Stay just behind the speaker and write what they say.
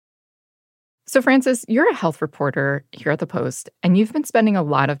So, Frances, you're a health reporter here at the Post, and you've been spending a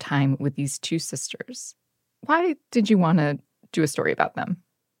lot of time with these two sisters. Why did you want to do a story about them?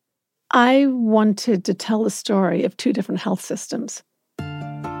 I wanted to tell the story of two different health systems.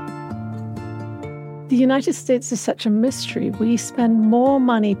 The United States is such a mystery. We spend more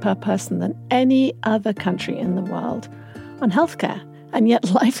money per person than any other country in the world on healthcare, and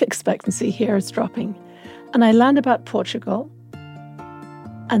yet life expectancy here is dropping. And I learned about Portugal,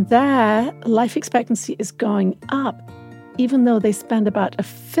 and there life expectancy is going up, even though they spend about a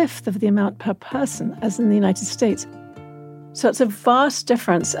fifth of the amount per person as in the United States. So it's a vast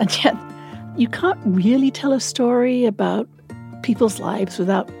difference, and yet you can't really tell a story about people's lives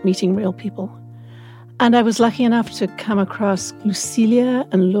without meeting real people. And I was lucky enough to come across Lucilia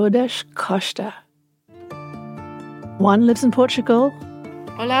and Lourdes Costa. One lives in Portugal.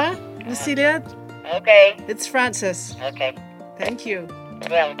 Hola, Lucilia. Okay. It's Frances. Okay. Thank you. You're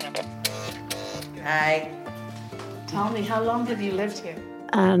welcome. Hi. Tell me, how long have you lived here?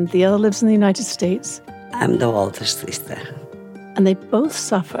 And the other lives in the United States. I'm the older sister. And they both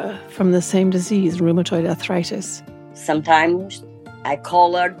suffer from the same disease, rheumatoid arthritis. Sometimes I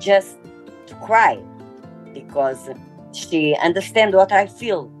call her just to cry because she understands what I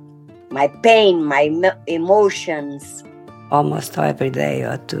feel. My pain, my emotions. Almost every day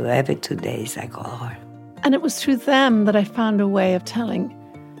or two, every 2 days I call her. And it was through them that I found a way of telling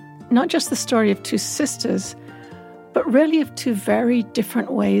not just the story of two sisters, but really of two very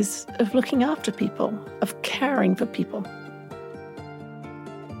different ways of looking after people, of caring for people.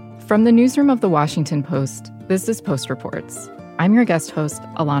 From the newsroom of The Washington Post, this is Post Reports. I'm your guest host,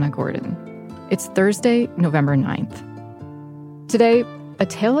 Alana Gordon. It's Thursday, November 9th. Today, a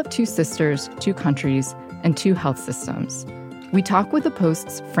tale of two sisters, two countries, and two health systems. We talk with the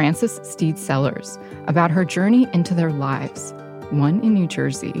Post's Frances Steed Sellers about her journey into their lives, one in New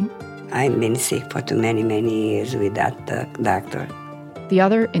Jersey. I've been sick for many years with that doctor. The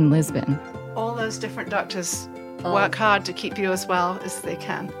other in Lisbon. All those different doctors work hard to keep you as well as they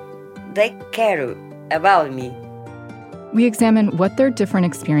can. They care about me. We examine what their different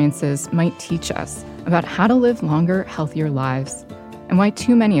experiences might teach us about how to live longer, healthier lives, and why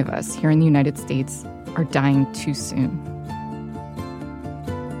too many of us here in the United States are dying too soon.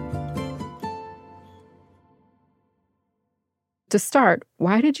 To start,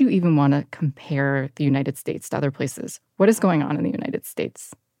 why did you even want to compare the United States to other places? What is going on in the United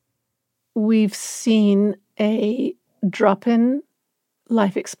States? We've seen a drop in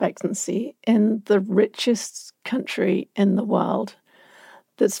life expectancy in the richest country in the world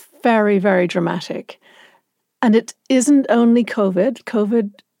that's very, very dramatic. And it isn't only COVID.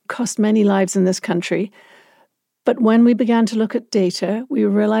 COVID cost many lives in this country. But when we began to look at data, we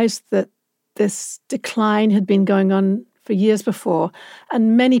realized that this decline had been going on for years before,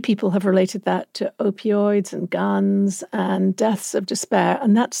 and many people have related that to opioids and guns and deaths of despair,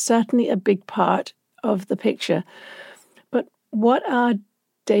 and that's certainly a big part of the picture. But what our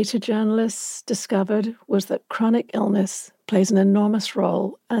data journalists discovered was that chronic illness plays an enormous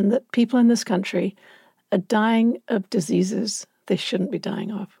role, and that people in this country are dying of diseases they shouldn't be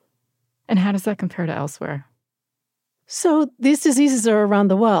dying of. And how does that compare to elsewhere? So these diseases are around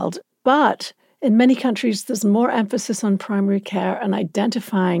the world, but in many countries, there's more emphasis on primary care and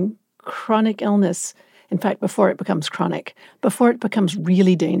identifying chronic illness, in fact, before it becomes chronic, before it becomes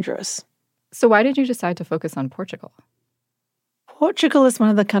really dangerous. So why did you decide to focus on Portugal? Portugal is one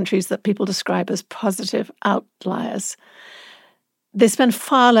of the countries that people describe as positive outliers. They spend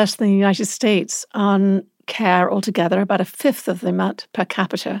far less than the United States on care altogether, about a fifth of the amount per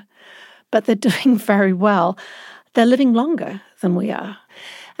capita, but they're doing very well. They're living longer than we are.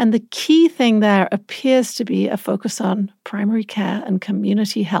 And the key thing there appears to be a focus on primary care and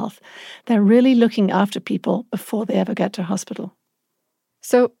community health. They're really looking after people before they ever get to hospital.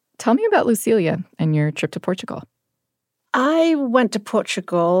 So tell me about Lucilia and your trip to Portugal. I went to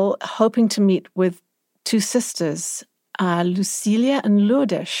Portugal hoping to meet with two sisters, Lucilia and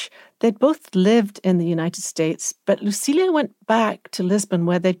Lourdes. They'd both lived in the United States, but Lucilia went back to Lisbon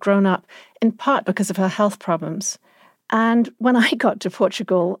where they'd grown up, in part because of her health problems. And when I got to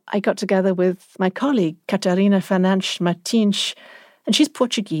Portugal, I got together with my colleague, Catarina Fernandes Martins, and she's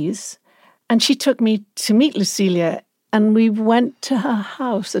Portuguese. And she took me to meet Lucilia, and we went to her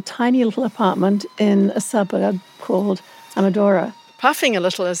house, a tiny little apartment in a suburb called Amadora. Puffing a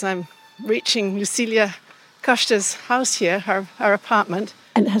little as I'm reaching Lucilia Costa's house here, her apartment.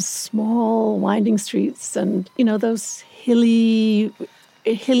 And it has small winding streets and, those hilly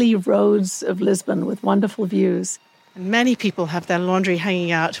roads of Lisbon with wonderful views. And many people have their laundry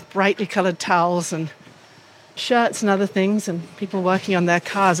hanging out, brightly coloured towels and shirts and other things, and people working on their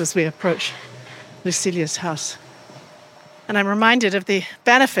cars as we approach Lucilia's house. And I'm reminded of the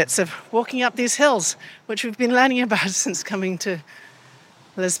benefits of walking up these hills, which we've been learning about since coming to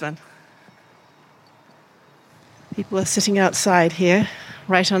Lisbon. People are sitting outside here,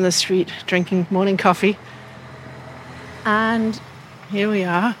 right on the street, drinking morning coffee. And Here we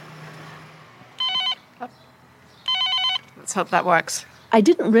are. Let's hope that works. I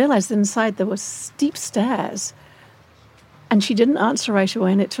didn't realize that inside there were steep stairs. And she didn't answer right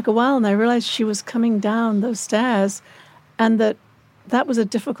away, and it took a while, and I realized she was coming down those stairs, and that was a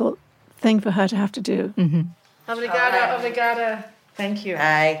difficult thing for her to have to do. Mm-hmm. Obrigada, obrigada. Thank you.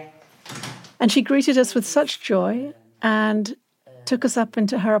 Hi. And she greeted us with such joy and took us up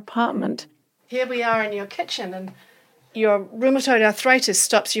into her apartment. Here we are in your kitchen, and your rheumatoid arthritis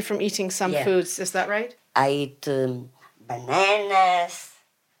stops you from eating some foods. Is that right? I eat bananas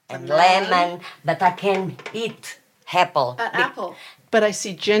and lemon, but I can eat apple. Apple. But I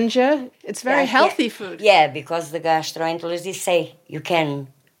see ginger. It's very healthy food. Yeah, because the gastroenterologist say you can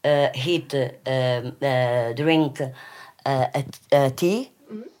drink tea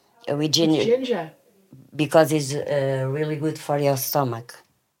with ginger. Because it's really good for your stomach.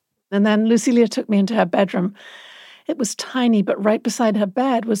 And then Lucilia took me into her bedroom. It was tiny, but right beside her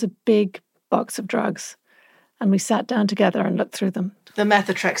bed was a big box of drugs. And we sat down together and looked through them. The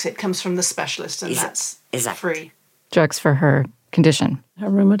methotrexate comes from the specialist, and that's free. Drugs for her condition. Her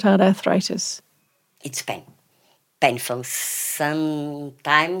rheumatoid arthritis. It's painful.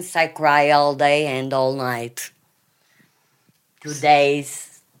 Sometimes I cry all day and all night. 2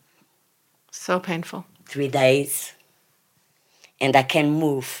 days. So painful. 3 days. And I can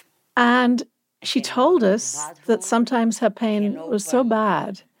move. And she told us that sometimes her pain was so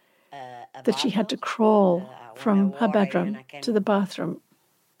bad that she had to crawl from her bedroom to the bathroom.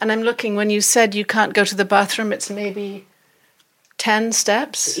 And I'm looking, when you said you can't go to the bathroom, it's maybe 10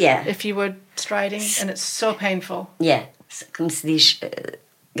 steps if you were striding, and it's so painful. Yeah, como se diz,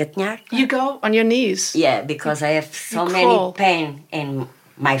 gatinhar? You go on your knees. Yeah, because I have so many pain in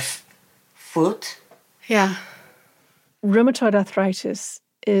my foot. Yeah. Rheumatoid arthritis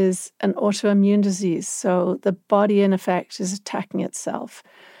is an autoimmune disease, so the body, in effect, is attacking itself.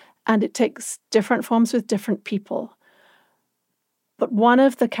 And it takes different forms with different people. But one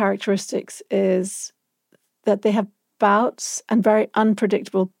of the characteristics is that they have bouts and very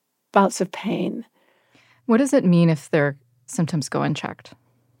unpredictable bouts of pain. What does it mean if their symptoms go unchecked?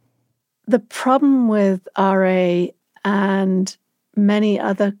 The problem with RA and many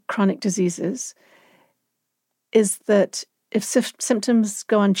other chronic diseases is that if symptoms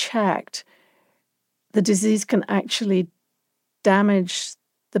go unchecked, the disease can actually damage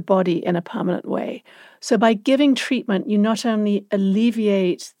the body in a permanent way. So by giving treatment, you not only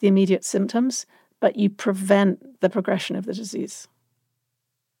alleviate the immediate symptoms, but you prevent the progression of the disease.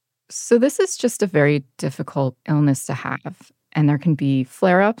 So this is just a very difficult illness to have, and there can be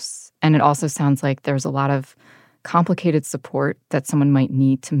flare-ups, and it also sounds like there's a lot of complicated support that someone might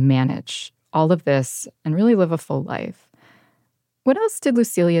need to manage all of this and really live a full life. What else did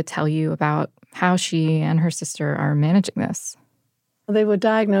Lucilia tell you about how she and her sister are managing this? They were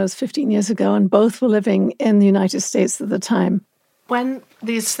diagnosed 15 years ago, and both were living in the United States at the time. When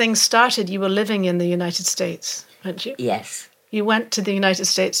these things started, you were living in the United States, weren't you? Yes. You went to the United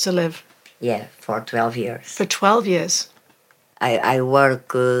States to live? Yeah, for 12 years. For 12 years? I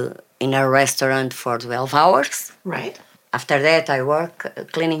work in a restaurant for 12 hours. Right. After that, I work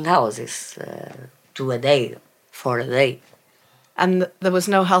cleaning houses 4 a day. And there was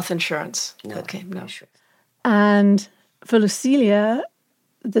no health insurance? No. Okay, no. And for Lucilia,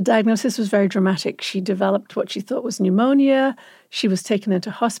 the diagnosis was very dramatic. She developed what she thought was pneumonia. She was taken into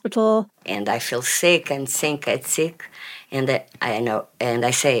hospital. And I feel sick and sick. And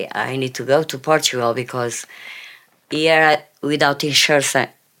I say, I need to go to Portugal because here, without insurance,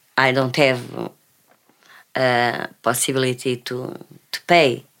 I don't have possibility to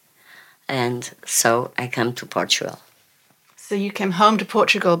pay. And so I come to Portugal. So you came home to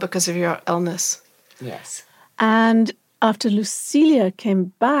Portugal because of your illness? Yes. And after Lucilia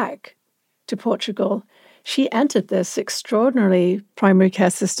came back to Portugal, she entered this extraordinary primary care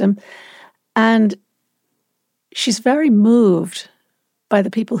system, and she's very moved by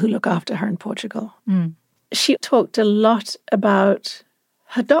the people who look after her in Portugal. Mm. She talked a lot about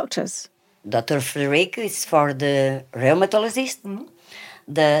her doctors. Dr. Frederico is for the rheumatologist. Mm-hmm.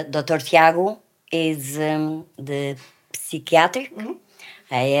 The Dr. Tiago is the psychiatric. Mm-hmm.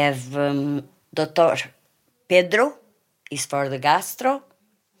 I have Dr. Pedro is for the gastro.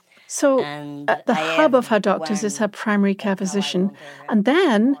 So the hub of her doctors is her primary care physician. And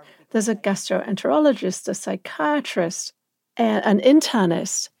then there's a gastroenterologist, a psychiatrist, an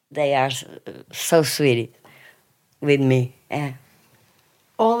internist, they are so sweet with me. Yeah.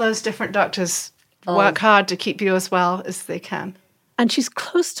 All those different doctors work hard to keep you as well as they can. And she's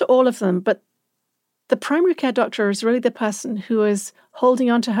close to all of them, but the primary care doctor is really the person who is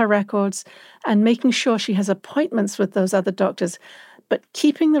holding on to her records and making sure she has appointments with those other doctors, but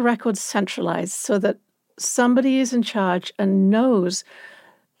keeping the records centralized so that somebody is in charge and knows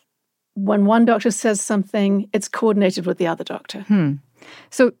when one doctor says something, it's coordinated with the other doctor.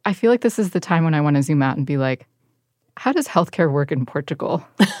 So I feel like this is the time when I want to zoom out and be like, how does healthcare work in Portugal?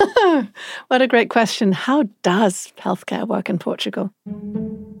 What a great question. How does healthcare work in Portugal?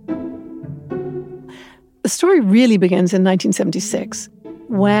 The story really begins in 1976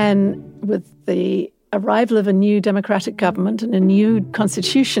 when, with the arrival of a new democratic government and a new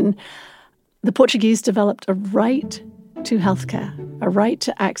constitution, the Portuguese developed a right to healthcare, a right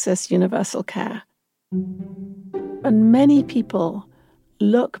to access universal care. And many people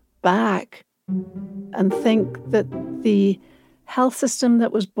look back and think that the health system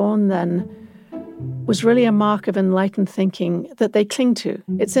that was born then was really a mark of enlightened thinking that they cling to.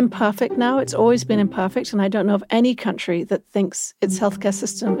 It's imperfect now. It's always been imperfect. And I don't know of any country that thinks its healthcare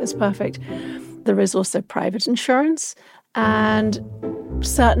system is perfect. There is also private insurance, and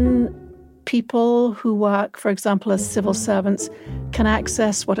certain people who work, for example, as civil servants, can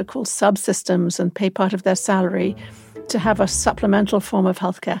access what are called subsystems and pay part of their salary to have a supplemental form of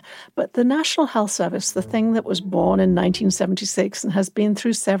healthcare. But the National Health Service, the thing that was born in 1976 and has been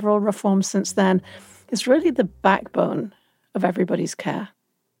through several reforms since then, is really the backbone of everybody's care.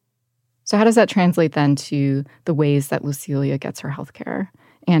 So how does that translate then to the ways that Lucilia gets her healthcare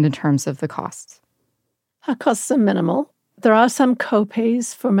and in terms of the costs? Her costs are minimal. There are some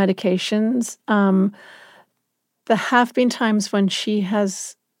co-pays for medications. There have been times when she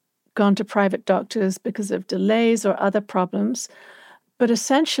has gone to private doctors because of delays or other problems. But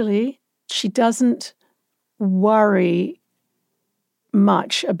essentially, she doesn't worry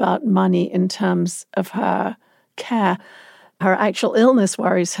much about money in terms of her care. Her actual illness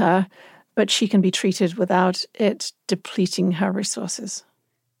worries her, but she can be treated without it depleting her resources.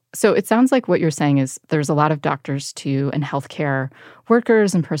 So it sounds like what you're saying is there's a lot of doctors too and healthcare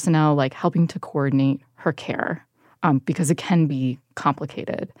workers and personnel like helping to coordinate her care because it can be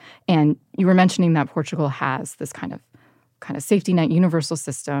complicated. And you were mentioning that Portugal has this kind of safety net universal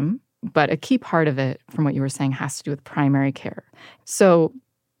system, but a key part of it, from what you were saying, has to do with primary care. So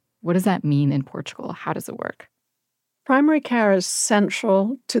what does that mean in Portugal? How does it work? Primary care is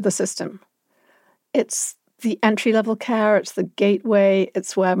central to the system. It's the entry-level care, it's the gateway,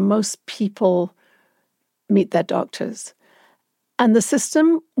 it's where most people meet their doctors. And the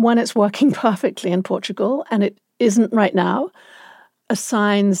system, when it's working perfectly in Portugal, and it isn't right now,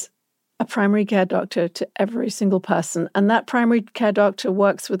 assigns a primary care doctor to every single person. And that primary care doctor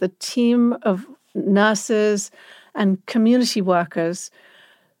works with a team of nurses and community workers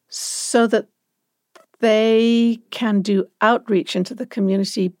so that they can do outreach into the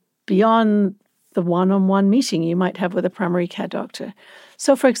community beyond the one-on-one meeting you might have with a primary care doctor.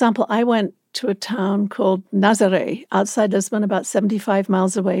 So, for example, I went to a town called Nazaré, outside Lisbon, about 75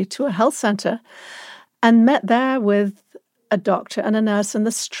 miles away, to a health center, and met there with a doctor and a nurse. And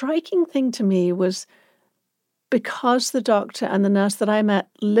the striking thing to me was because the doctor and the nurse that I met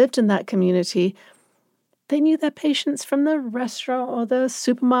lived in that community, they knew their patients from the restaurant or the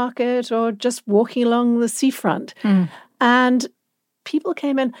supermarket or just walking along the seafront. And people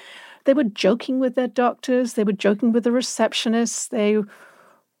came in. They were joking with their doctors. They were joking with the receptionists. They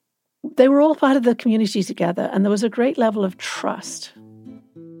were all part of the community together, and there was a great level of trust.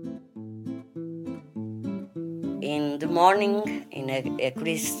 In the morning, in a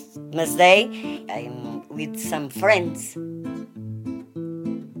Christmas day, I'm with some friends. And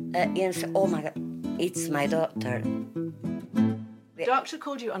say, oh my God, it's my daughter. The doctor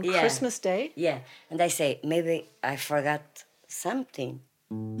called you on Christmas Day? Yeah, and I say, maybe I forgot something.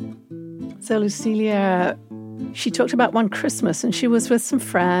 So Lucilia, she talked about one Christmas, and she was with some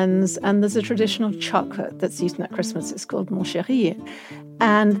friends, and there's a traditional chocolate that's eaten at Christmas. It's called Mon Chéri.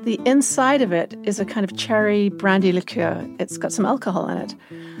 And the inside of it is a kind of cherry brandy liqueur. It's got some alcohol in it.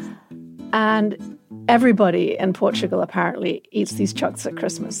 And everybody in Portugal apparently eats these chocolates at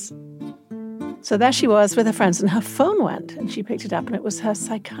Christmas. So there she was with her friends, and her phone went, and she picked it up, and it was her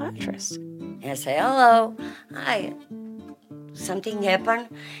psychiatrist. And I say, hello, hi. Something happened,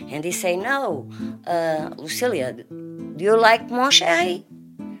 and they say, no, Lucilia, do you like Mon Chéri?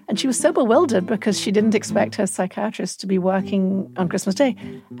 And she was so bewildered because she didn't expect her psychiatrist to be working on Christmas Day.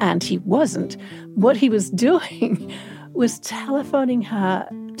 And he wasn't. What he was doing was telephoning her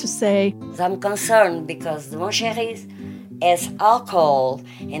to say, I'm concerned because the Mon Chéri has alcohol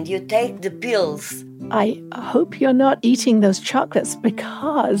and you take the pills. I hope you're not eating those chocolates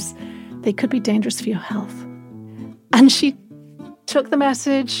because they could be dangerous for your health. And she took the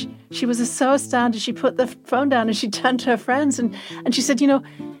message. She was so astounded. She put the phone down and she turned to her friends and she said,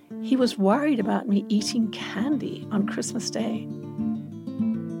 he was worried about me eating candy on Christmas Day.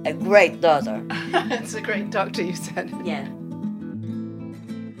 A great daughter. It's a great doctor, you said. Yeah.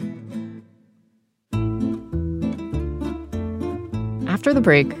 After the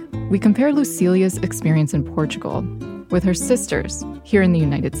break, we compare Lucilia's experience in Portugal with her sisters here in the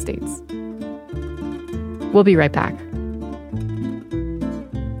United States. We'll be right back.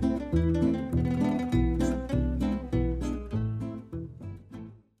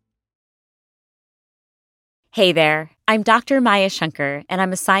 Hey there, I'm Dr. Maya Shankar, and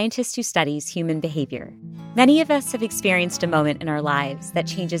I'm a scientist who studies human behavior. Many of us have experienced a moment in our lives that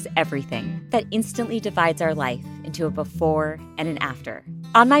changes everything, that instantly divides our life into a before and an after.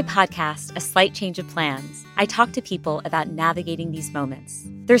 On my podcast, A Slight Change of Plans, I talk to people about navigating these moments.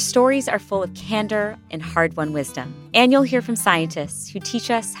 Their stories are full of candor and hard-won wisdom. And you'll hear from scientists who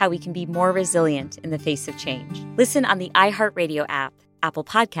teach us how we can be more resilient in the face of change. Listen on the iHeartRadio app, Apple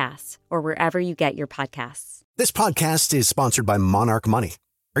Podcasts, or wherever you get your podcasts. This podcast is sponsored by Monarch Money.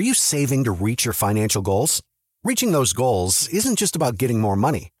 Are you saving to reach your financial goals? Reaching those goals isn't just about getting more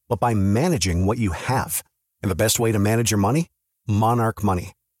money, but by managing what you have. And the best way to manage your money? Monarch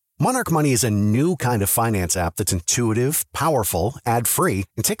Money. Monarch Money is a new kind of finance app that's intuitive, powerful, ad-free,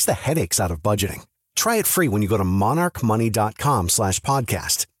 and takes the headaches out of budgeting. Try it free when you go to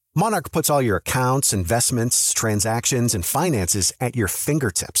monarchmoney.com/podcast. Monarch puts all your accounts, investments, transactions, and finances at your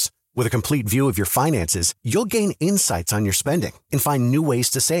fingertips. With a complete view of your finances, you'll gain insights on your spending and find new ways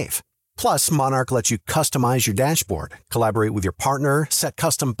to save. Plus, Monarch lets you customize your dashboard, collaborate with your partner, set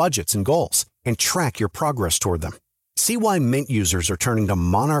custom budgets and goals, and track your progress toward them. See why Mint users are turning to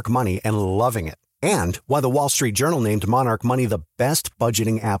Monarch Money and loving it, and why the Wall Street Journal named Monarch Money the best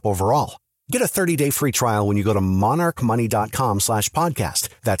budgeting app overall. Get a 30-day free trial when you go to monarchmoney.com/podcast.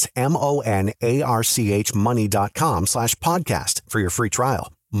 That's MONARCH money.com/podcast for your free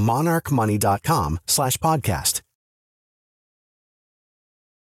trial. monarchmoney.com/podcast.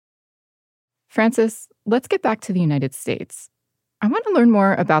 Francis, let's get back to the United States. I want to learn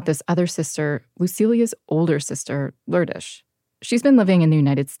more about this other sister, Lucilia's older sister, Lourdes. She's been living in the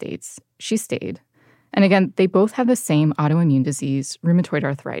United States. She stayed. And again, they both have the same autoimmune disease, rheumatoid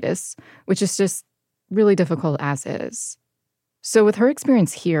arthritis, which is just really difficult as is. So with her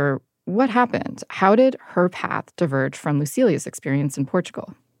experience here, what happened? How did her path diverge from Lucilia's experience in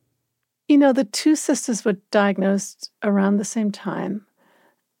Portugal? The two sisters were diagnosed around the same time.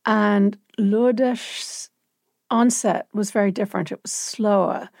 And Lourdes' onset was very different. It was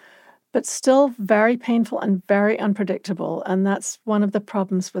slower, but still very painful and very unpredictable. And that's one of the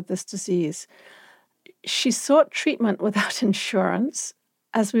problems with this disease. She sought treatment without insurance.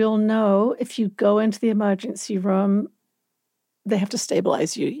 As we all know, if you go into the emergency room, they have to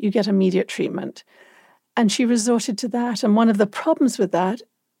stabilize you. You get immediate treatment. And she resorted to that. And one of the problems with that,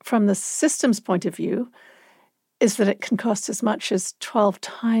 from the system's point of view, is that it can cost as much as 12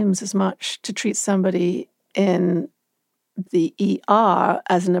 times as much to treat somebody in the ER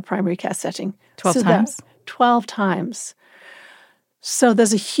as in a primary care setting. 12 times? 12 times. So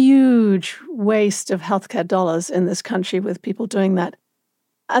there's a huge waste of healthcare dollars in this country with people doing that.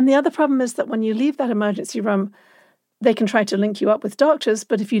 And the other problem is that when you leave that emergency room, they can try to link you up with doctors,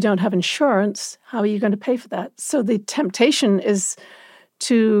 but if you don't have insurance, how are you going to pay for that? So the temptation is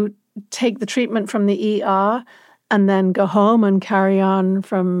to take the treatment from the ER and then go home and carry on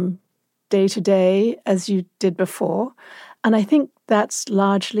from day to day as you did before. And I think that's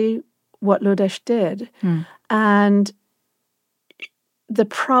largely what Lourdes did. And the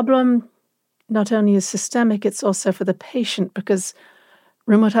problem not only is systemic, it's also for the patient, because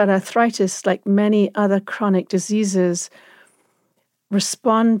rheumatoid arthritis, like many other chronic diseases,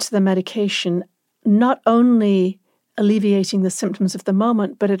 respond to the medication, not only alleviating the symptoms of the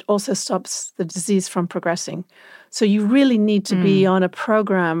moment, but it also stops the disease from progressing. So you really need to be on a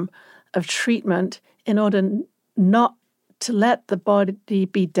program of treatment in order not to let the body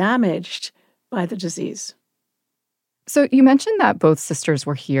be damaged by the disease. So you mentioned that both sisters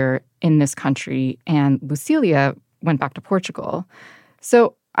were here in this country and Lucilia went back to Portugal.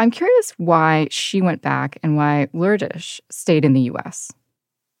 So I'm curious why she went back and why Lourdes stayed in the U.S.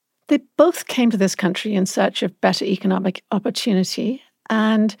 They both came to this country in search of better economic opportunity.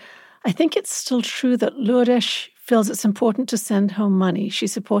 And I think it's still true that Lourdes feels it's important to send home money. She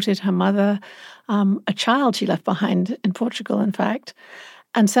supported her mother, a child she left behind in Portugal, in fact.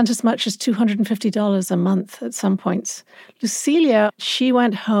 and sent as much as $250 a month at some points. Lucilia, she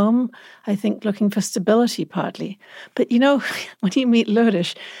went home, I think, looking for stability partly. But when you meet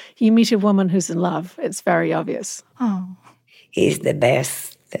Lourdes, you meet a woman who's in love. It's very obvious. Oh. He's the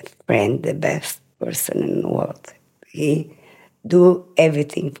best friend, the best person in the world. He do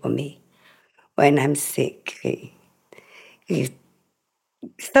everything for me. When I'm sick, he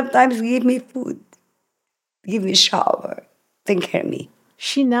sometimes give me food, give me shower, take care of me.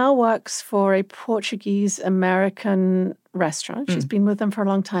 She now works for a Portuguese-American restaurant. She's been with them for a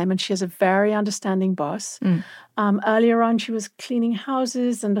long time, and she has a very understanding boss. Earlier on, she was cleaning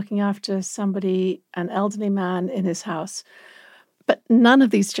houses and looking after somebody, an elderly man in his house. But none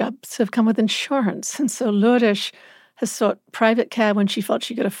of these jobs have come with insurance. And so Lourdes has sought private care when she felt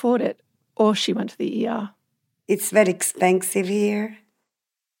she could afford it, or she went to the ER. It's very expensive here.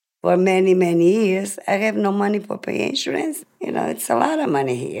 For many, many years, I have no money for pay insurance. It's a lot of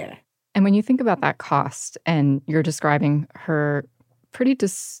money here. And when you think about that cost, and you're describing her pretty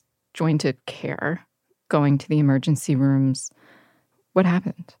disjointed care, going to the emergency rooms, what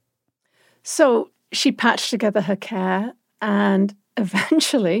happened? So she patched together her care, and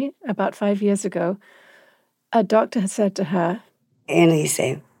eventually, about 5 years ago, a doctor had said to her, and he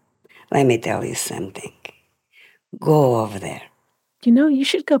said, let me tell you something. Go over there. You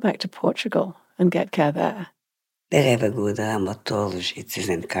should go back to Portugal and get care there. They have a good rheumatologists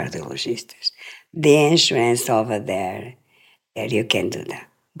and cardiologists. The insurance over there, you can do that.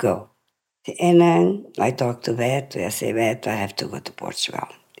 Go. And then I talked to Beto. I said, Beto, I have to go to Portugal.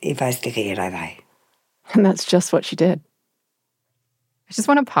 If I stay here, I die. And that's just what she did. I just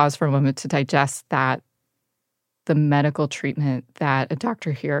want to pause for a moment to digest that the medical treatment that a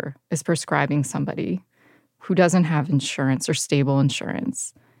doctor here is prescribing somebody who doesn't have insurance or stable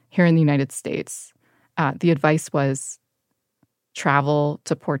insurance here in the United States. The advice was travel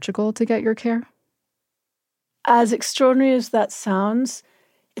to Portugal to get your care? As extraordinary as that sounds,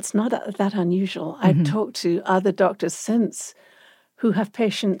 it's not that unusual. I've talked to other doctors since who have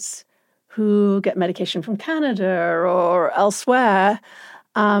patients who get medication from Canada or elsewhere.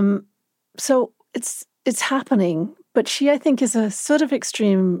 So it's happening. But she, I think, is a sort of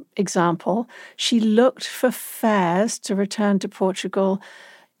extreme example. She looked for fares to return to Portugal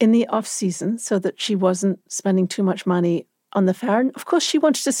in the off-season so that she wasn't spending too much money on the fare. And of course, she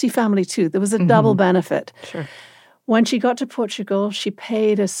wanted to see family too. There was a double benefit. Sure. When she got to Portugal, she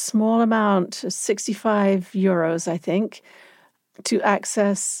paid a small amount, 65 euros, I think, to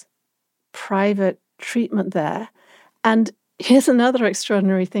access private treatment there. And here's another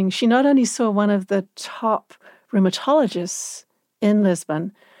extraordinary thing. She not only saw one of the top rheumatologists in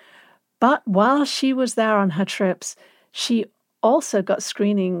Lisbon, but while she was there on her trips, she also got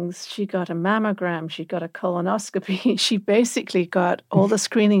screenings. She got a mammogram, she got a colonoscopy. She basically got all the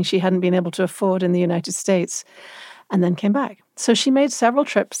screenings she hadn't been able to afford in the United States, and then came back. So she made several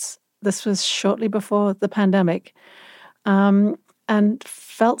trips. This was shortly before the pandemic, and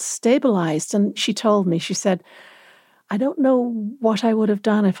felt stabilized. And she told me, she said, I don't know what I would have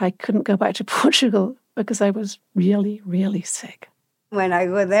done if I couldn't go back to Portugal because I was really, really sick. When I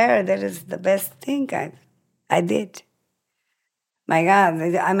go there, that is the best thing I did. My God,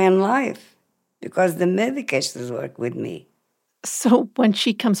 I'm in life because the medications work with me. So when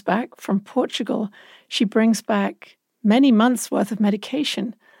she comes back from Portugal, she brings back many months' worth of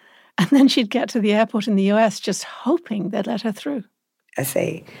medication. And then she'd get to the airport in the US just hoping they'd let her through. I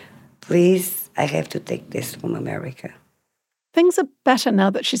say, please, I have to take this from America. Things are better now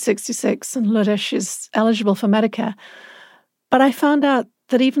that she's 66 and Lourdes is eligible for Medicare. But I found out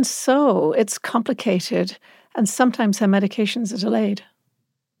that even so, it's complicated and sometimes her medications are delayed.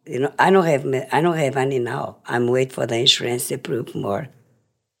 I don't have any now. I'm waiting for the insurance to approve more.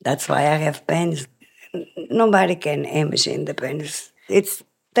 That's why I have pains. Nobody can imagine the pains. It's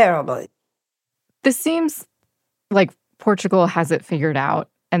terrible. This seems like Portugal has it figured out,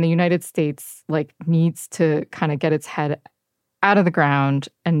 and the United States needs to kind of get its head out of the ground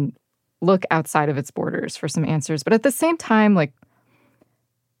and look outside of its borders for some answers. But at the same time,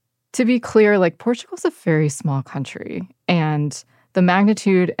 to be clear, Portugal's a very small country, and the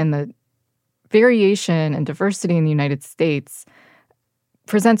magnitude and the variation and diversity in the United States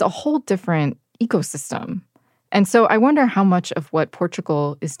presents a whole different ecosystem. And so I wonder how much of what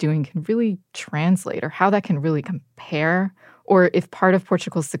Portugal is doing can really translate, or how that can really compare, or if part of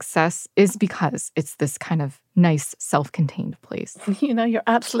Portugal's success is because it's this kind of nice, self-contained place. You're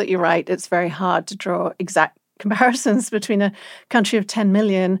absolutely right. It's very hard to draw exact comparisons between a country of 10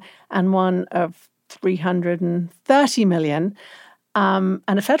 million and one of 330 million, and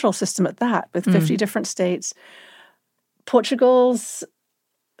a federal system at that, with 50 different states. Portugal's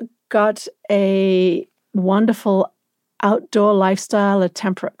got a wonderful outdoor lifestyle, a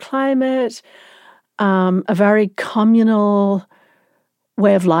temperate climate, a very communal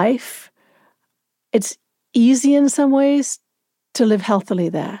way of life. It's easy in some ways to live healthily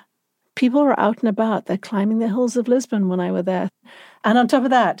there. People are out and about. They're climbing the hills of Lisbon when I were there. And on top of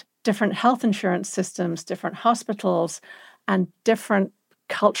that, different health insurance systems, different hospitals, and different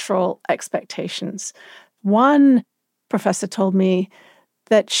cultural expectations. One professor told me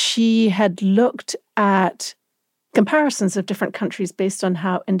that she had looked at comparisons of different countries based on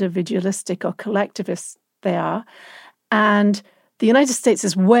how individualistic or collectivist they are. And the United States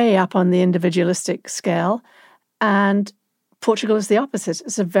is way up on the individualistic scale, and Portugal is the opposite.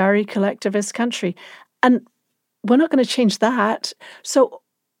 It's a very collectivist country. And we're not going to change that. So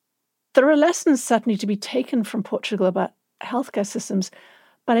there are lessons certainly to be taken from Portugal about healthcare systems,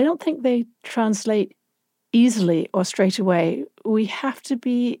 but I don't think they translate easily or straight away. We have to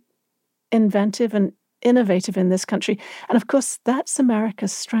be inventive and innovative in this country. And of course, that's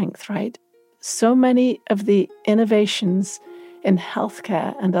America's strength, right? So many of the innovations in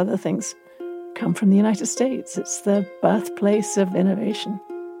healthcare and other things come from the United States. It's the birthplace of innovation.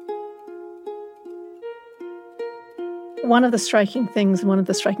 One of the striking things, one of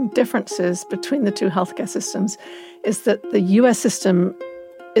the striking differences between the two healthcare systems is that the US system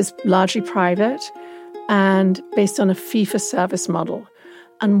is largely private and based on a fee-for-service model.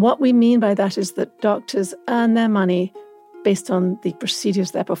 And what we mean by that is that doctors earn their money based on the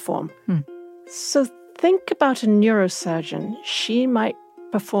procedures they perform. So think about a neurosurgeon. She might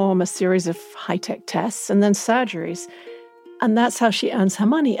perform a series of high-tech tests and then surgeries. And that's how she earns her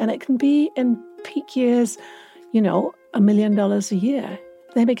money. And it can be in peak years, $1 million a year.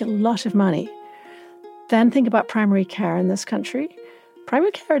 They make a lot of money. Then think about primary care in this country.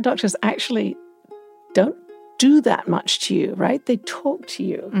 Primary care doctors actually don't do that much to you, right? They talk to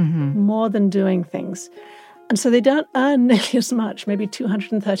you more than doing things. And so they don't earn nearly as much, maybe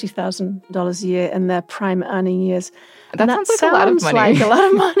 $230,000 a year in their prime earning years. That sounds like a lot of money. Like a lot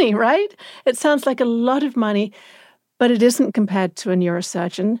of money, right? It sounds like a lot of money, but it isn't compared to a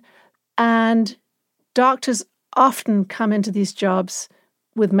neurosurgeon. And doctors often come into these jobs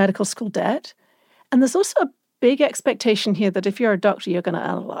with medical school debt. And there's also a big expectation here that if you're a doctor, you're going to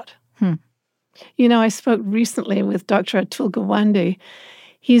earn a lot. I spoke recently with Dr. Atul Gawande.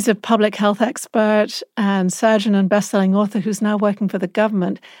 He's a public health expert and surgeon and best-selling author who's now working for the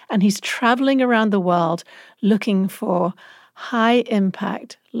government, and he's traveling around the world looking for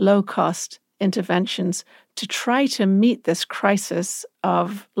high-impact, low-cost interventions to try to meet this crisis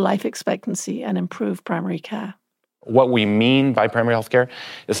of life expectancy and improve primary care. What we mean by primary health care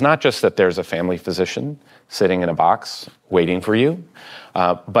is not just that there's a family physician sitting in a box waiting for you,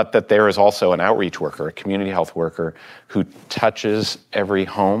 but that there is also an outreach worker, a community health worker who touches every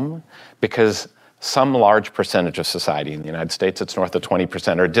home, because some large percentage of society in the United States, it's north of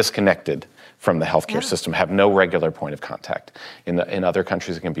 20%, are disconnected from the healthcare system, have no regular point of contact. In other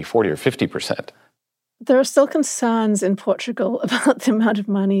countries, it can be 40 or 50%. There are still concerns in Portugal about the amount of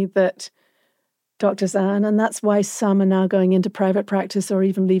money that doctors earn, and that's why some are now going into private practice or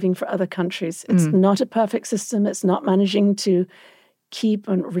even leaving for other countries. It's not a perfect system. It's not managing to keep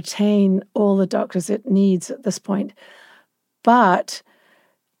and retain all the doctors it needs at this point. But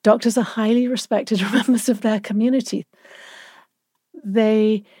doctors are highly respected members of their community.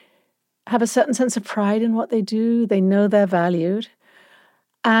 They have a certain sense of pride in what they do. They know they're valued.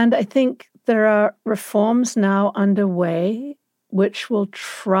 And I think there are reforms now underway which will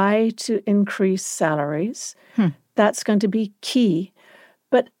try to increase salaries. That's going to be key.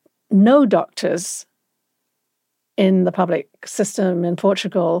 But no doctors in the public system in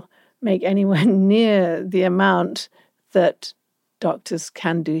Portugal make anywhere near the amount that doctors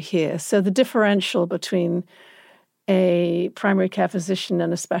can do here. So the differential between a primary care physician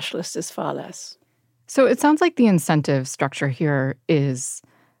and a specialist is far less. So it sounds like the incentive structure here is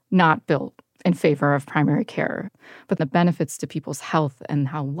not built in favor of primary care, but the benefits to people's health and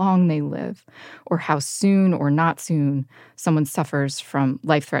how long they live, or how soon or not soon someone suffers from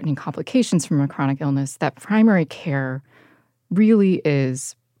life-threatening complications from a chronic illness, that primary care really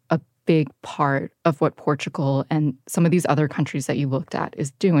is a big part of what Portugal and some of these other countries that you looked at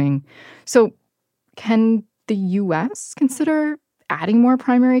is doing. So can the U.S. consider adding more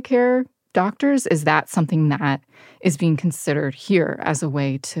primary care doctors? Is that something that is being considered here as a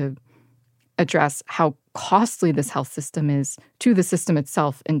way to address how costly this health system is to the system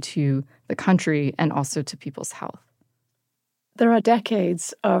itself and to the country and also to people's health? There are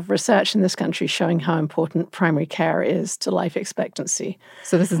decades of research in this country showing how important primary care is to life expectancy.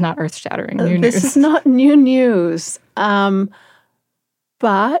 So this is not earth-shattering new news. This is not new news.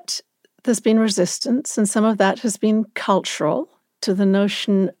 But there's been resistance, and some of that has been cultural, to the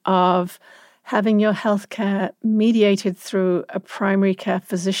notion of having your healthcare mediated through a primary care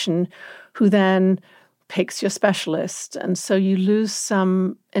physician who then picks your specialist. And so you lose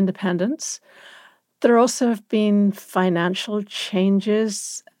some independence. There also have been financial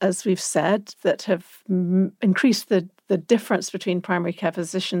changes, as we've said, that have increased the difference between primary care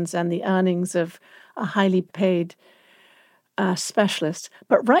physicians and the earnings of a highly paid specialist.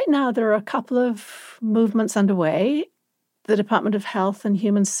 But right now, there are a couple of movements underway. The Department of Health and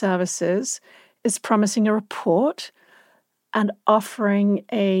Human Services is promising a report and offering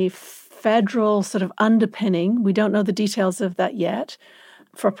a federal sort of underpinning. We don't know the details of that yet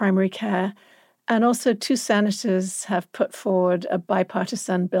for primary care. And also 2 senators have put forward a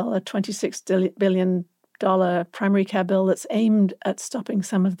bipartisan bill, a $26 billion primary care bill that's aimed at stopping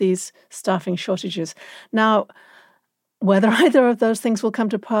some of these staffing shortages. Now, whether either of those things will come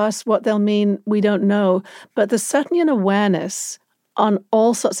to pass, what they'll mean, we don't know. But there's certainly an awareness on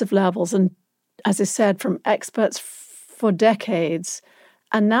all sorts of levels. And as I said, from experts for decades.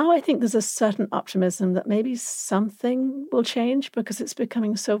 And now I think there's a certain optimism that maybe something will change, because it's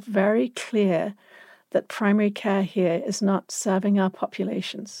becoming so very clear that primary care here is not serving our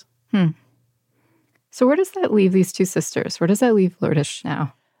populations. So where does that leave these 2 sisters? Where does that leave Lourdes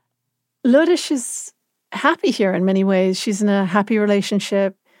now? Lourdes is happy here in many ways. She's in a happy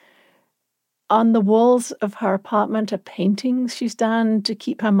relationship. On the walls of her apartment are paintings she's done to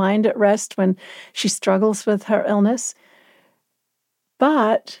keep her mind at rest when she struggles with her illness.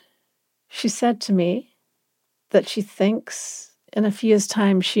 But she said to me that she thinks in a few years'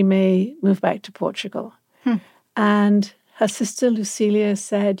 time she may move back to Portugal. And her sister Lucilia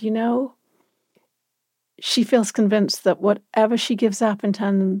said, she feels convinced that whatever she gives up in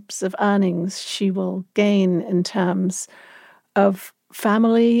terms of earnings, she will gain in terms of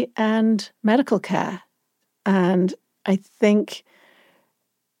family and medical care. And I think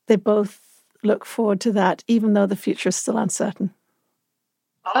they both look forward to that, even though the future is still uncertain.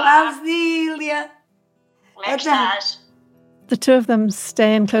 Olá, Zília. Como é que estás? The 2 of them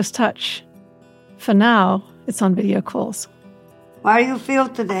stay in close touch. For now, it's on video calls. How do you feel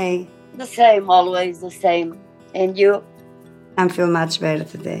today? The same, always the same. And you? I feel much better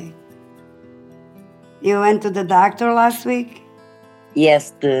today. You went to the doctor last week?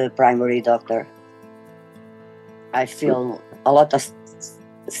 Yes, the primary doctor. I feel a lot of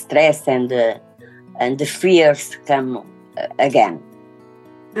stress and the fears come again.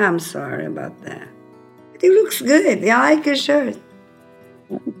 I'm sorry about that. It looks good. I like your shirt.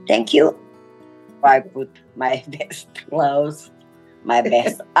 Thank you. I put my best clothes, my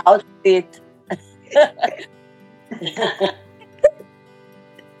best outfit.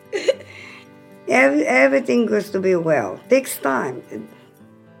 Everything goes to be well. Takes time.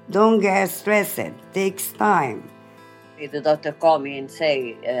 Don't get stressed. Takes time. The doctor called me and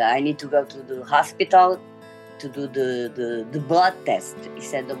say I need to go to the hospital to do the blood test. He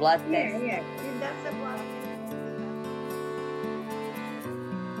said the blood test. Yeah. That's a blood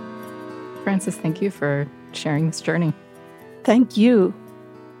Frances, thank you for sharing this journey. Thank you.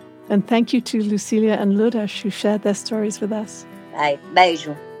 And thank you to Lucilia and Lourdes, who shared their stories with us. Bye.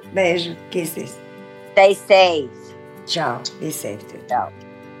 Beijo. Beijo. Kisses. Stay safe. Ciao. Be safe too. Ciao.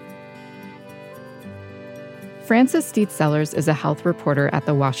 Frances Dietz-Sellers is a health reporter at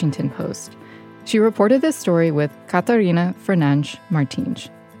The Washington Post. She reported this story with Catarina Fernandes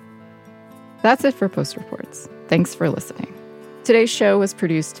Martins. That's it for Post Reports. Thanks for listening. Today's show was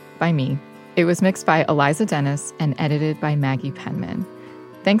produced by me. It was mixed by Eliza Dennis and edited by Maggie Penman.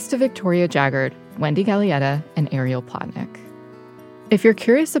 Thanks to Victoria Jaggard, Wendy Gallietta, and Ariel Plotnick. If you're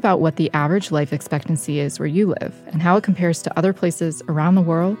curious about what the average life expectancy is where you live and how it compares to other places around the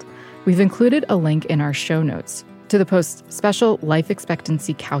world, we've included a link in our show notes to the Post's special life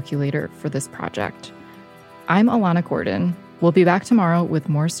expectancy calculator for this project. I'm Alana Gordon. We'll be back tomorrow with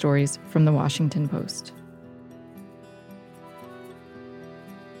more stories from The Washington Post.